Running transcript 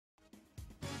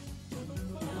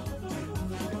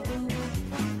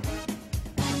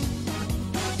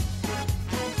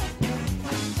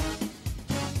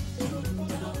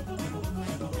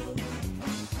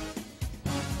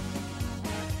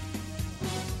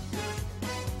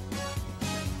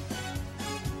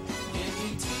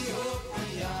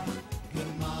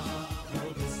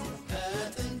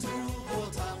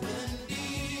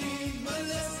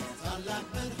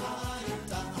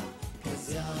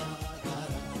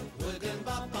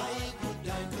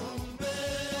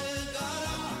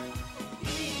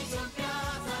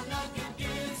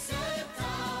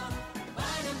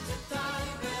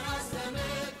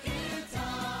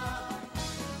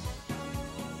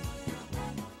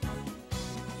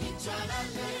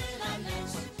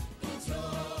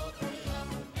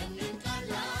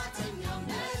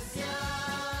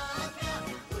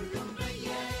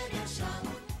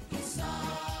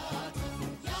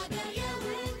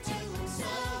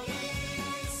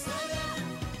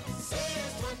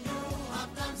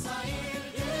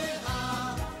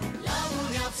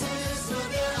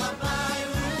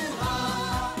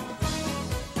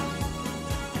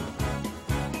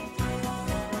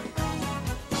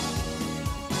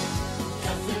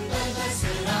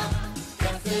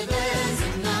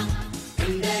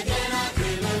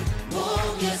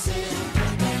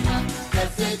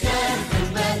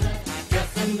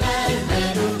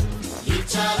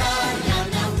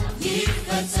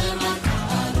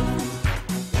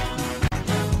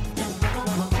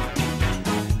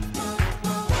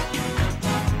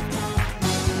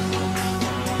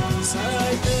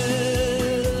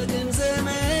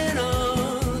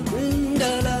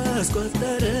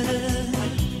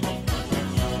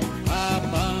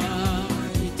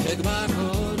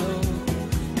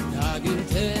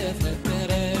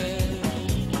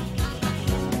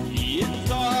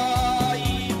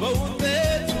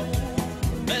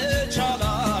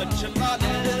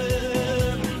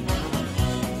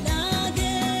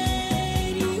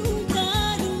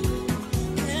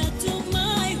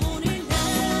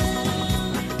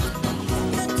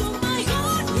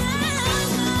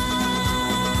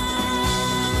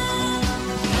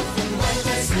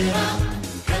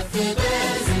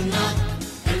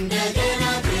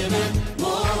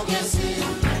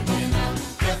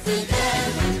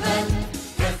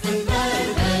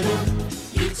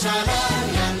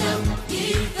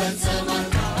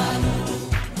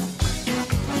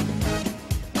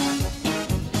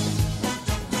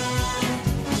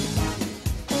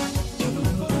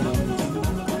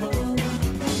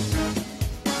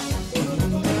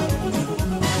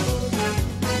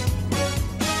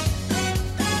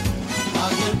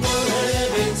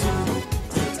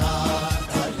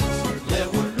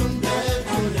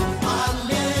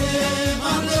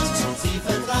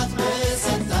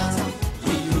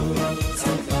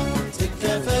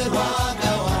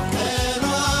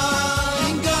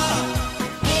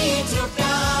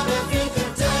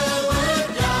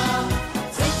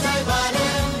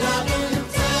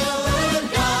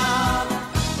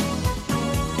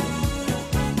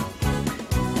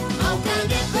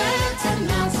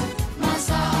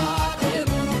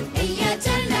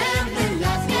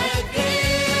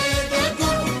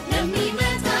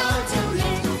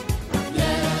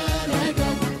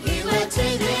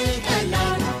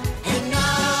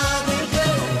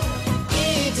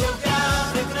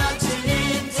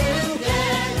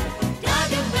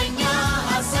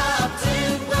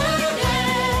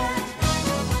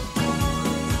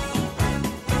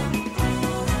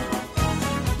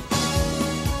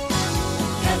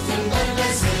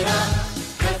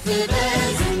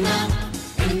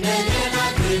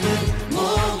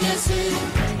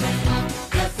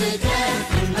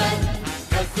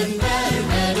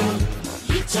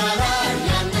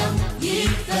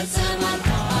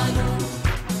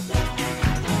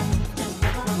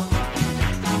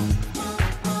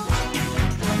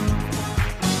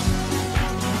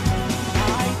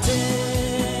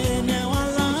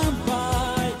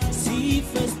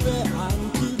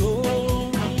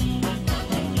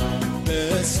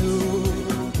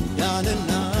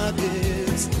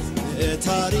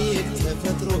ታሪክ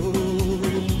ተፈጥሮ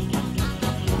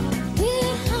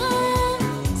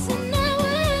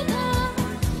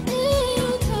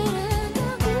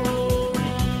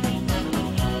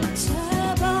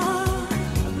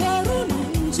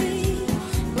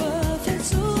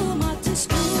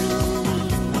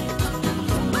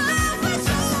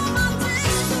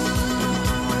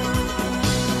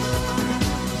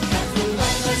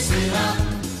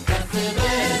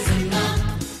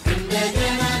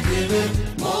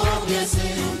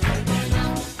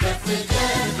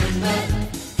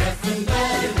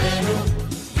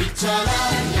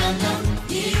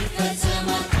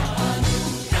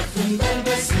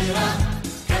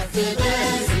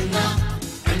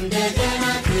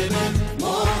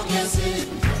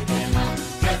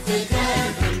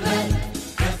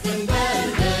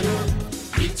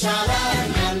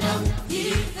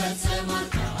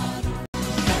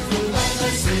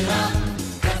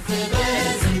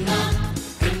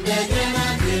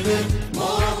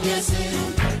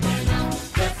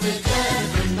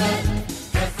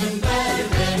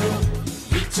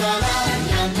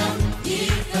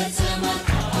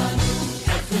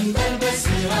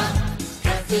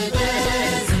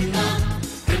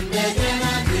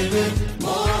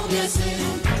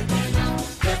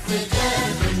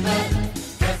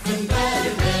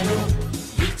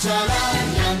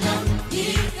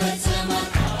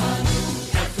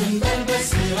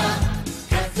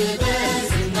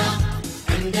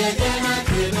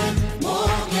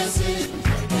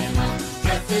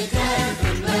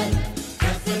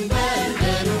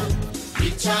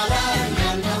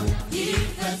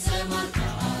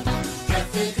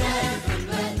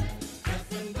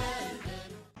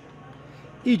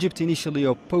Egypt initially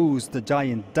opposed the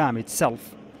giant dam itself.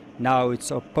 Now it's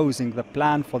opposing the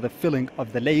plan for the filling of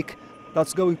the lake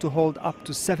that's going to hold up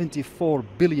to 74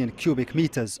 billion cubic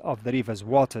meters of the river's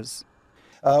waters.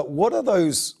 What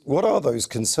are those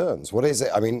concerns? What is it?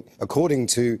 I mean, according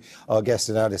to our guest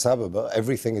in Addis Ababa,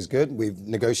 everything is good. We've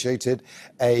negotiated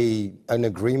an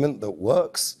agreement that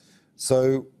works. So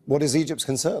what is Egypt's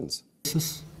concerns? This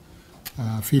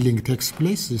feeling takes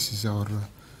place. This is our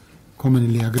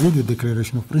commonly agreed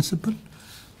declaration of principle.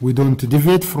 We don't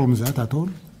deviate from that at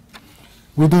all.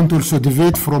 We don't also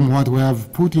deviate from what we have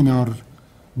put in our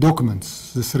documents.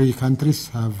 The three countries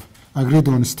have agreed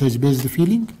on stage-based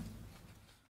feeling.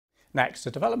 Next,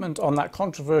 a development on that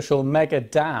controversial mega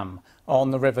dam on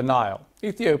the River Nile.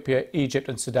 Ethiopia, Egypt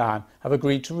and Sudan have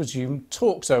agreed to resume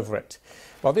talks over it.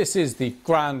 Well, this is the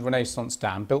Grand Renaissance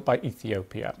Dam built by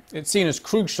Ethiopia. It's seen as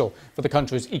crucial for the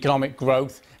country's economic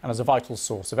growth and as a vital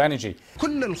source of energy.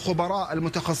 كل الخبراء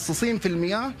المتخصصين في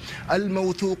المياه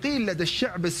الموثوقين لدى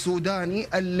الشعب السوداني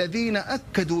الذين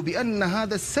أكدوا بأن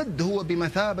هذا السد هو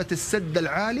بمثابة السد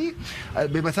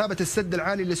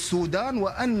العالي للسودان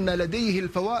وأن لديه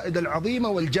الفوائد العظيمة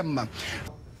والجمة.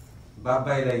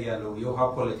 በአባይ ላይ ያለው የውሃ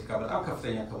ፖለቲካ በጣም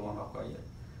ከፍተኛ ከመሆኑ አኳያ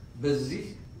በዚህ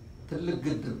ትልቅ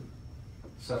ግድብ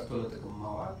ሰርቶ ለጥቅም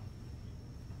ማዋል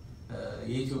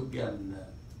የኢትዮጵያን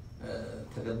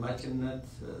ተደማጭነት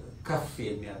ከፍ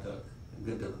የሚያደርግ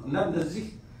ግድብ ነው እና እነዚህ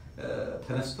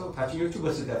ተነስተው ታችኞቹ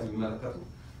በስጋት የሚመለከቱ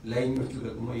ላይኞቹ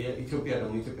ደግሞ የኢትዮጵያ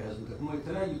ሕዝብ ደግሞ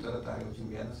የተለያዩ ጥርጣሬዎችን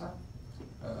ቢያነሳ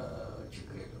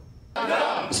ችግር የለውም።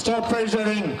 Stop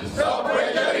pressuring. Stop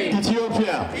pressuring.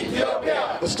 Ethiopia. Ethiopia.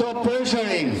 Stop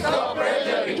pressuring. Stop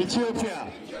pressuring. Ethiopia.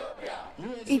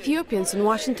 Ethiopians in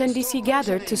Washington, D.C.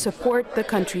 gathered to support the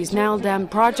country's Nile Dam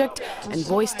project and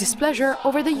voiced displeasure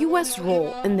over the U.S. role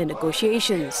in the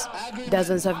negotiations.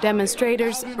 Dozens of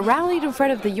demonstrators rallied in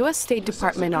front of the U.S. State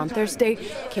Department on Thursday,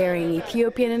 carrying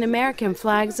Ethiopian and American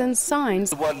flags and signs.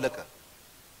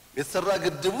 የተሰራ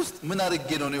ግድብ ውስጥ ምን አርጌ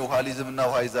ነው ውሃ ሊዝምና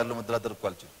ውሃ ይዛለው መደራደር እኮ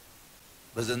አልችልም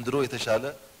በዘንድሮ የተሻለ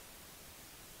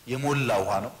የሞላ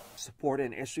ውሃ ነው Support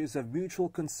in issues of mutual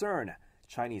concern,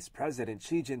 Chinese President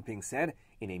Xi Jinping said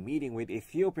in a meeting with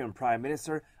Ethiopian Prime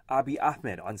Minister Abiy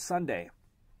Ahmed on Sunday.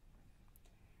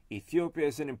 Ethiopia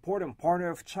is an important partner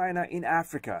of China in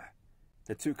Africa.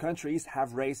 The two countries have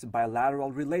raised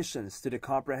bilateral relations to the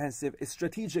comprehensive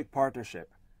strategic partnership.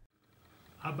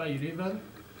 Abai River,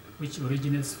 which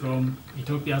originates from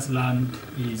Ethiopia's land,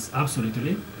 is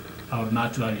absolutely our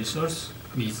natural resource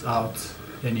without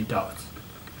any doubt.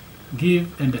 Give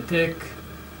and take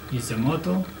is the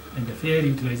motto, and the fair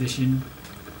utilization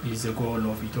is the goal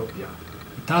of Ethiopia.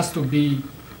 It has to be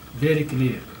very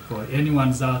clear for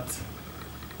anyone that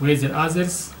whether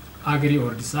others agree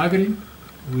or disagree,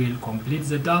 will complete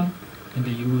the dam and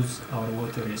use our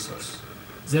water resource.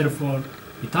 Therefore,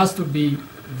 it has to be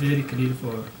very clear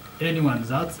for anyone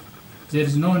that there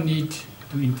is no need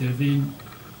to intervene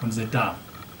on the dam,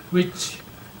 which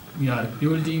we are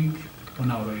building on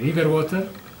our river water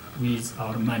with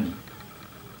our money.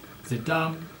 The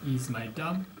dam is my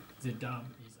dam, the dam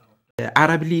is our dam.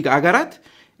 Arab League አገራት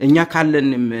እኛ ካለን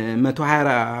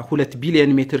 122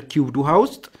 ቢሊዮን ሜትር ኪዩብ ውሃ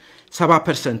ውስጥ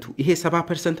 70% ይሄ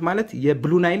 70% ማለት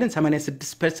የብሉ ናይልን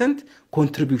 86%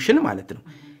 ኮንትሪቢዩሽን ማለት ነው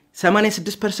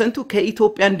 86%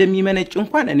 ከኢትዮጵያ እንደሚመነጭ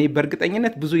እንኳን እኔ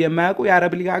በርግጠኝነት ብዙ የማያውቁ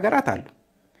የአረብ ሊግ ሀገራት አሉ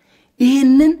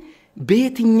ይሄንን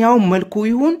በየትኛው መልኩ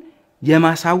ይሁን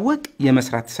የማሳወቅ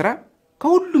የመስራት ስራ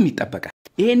ከሁሉም ይጠበቃል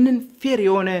ይሄንን ፌር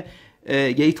የሆነ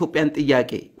የኢትዮጵያን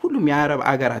ጥያቄ ሁሉም የአረብ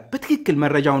ሀገራት በትክክል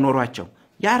መረጃው ኖሯቸው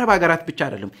የአረብ ሀገራት ብቻ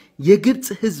አይደለም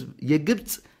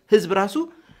የግብጽ ህዝብ ራሱ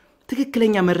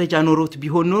ትክክለኛ መረጃ ኖሮት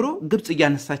ቢሆን ኖሮ ግብጽ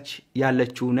ያነሳች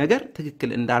ያለችው ነገር ትክክል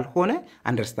እንዳልሆነ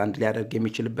አንደርስታንድ ሊያደርግ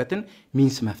የሚችልበትን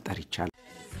ሚንስ መፍጠር ይቻላል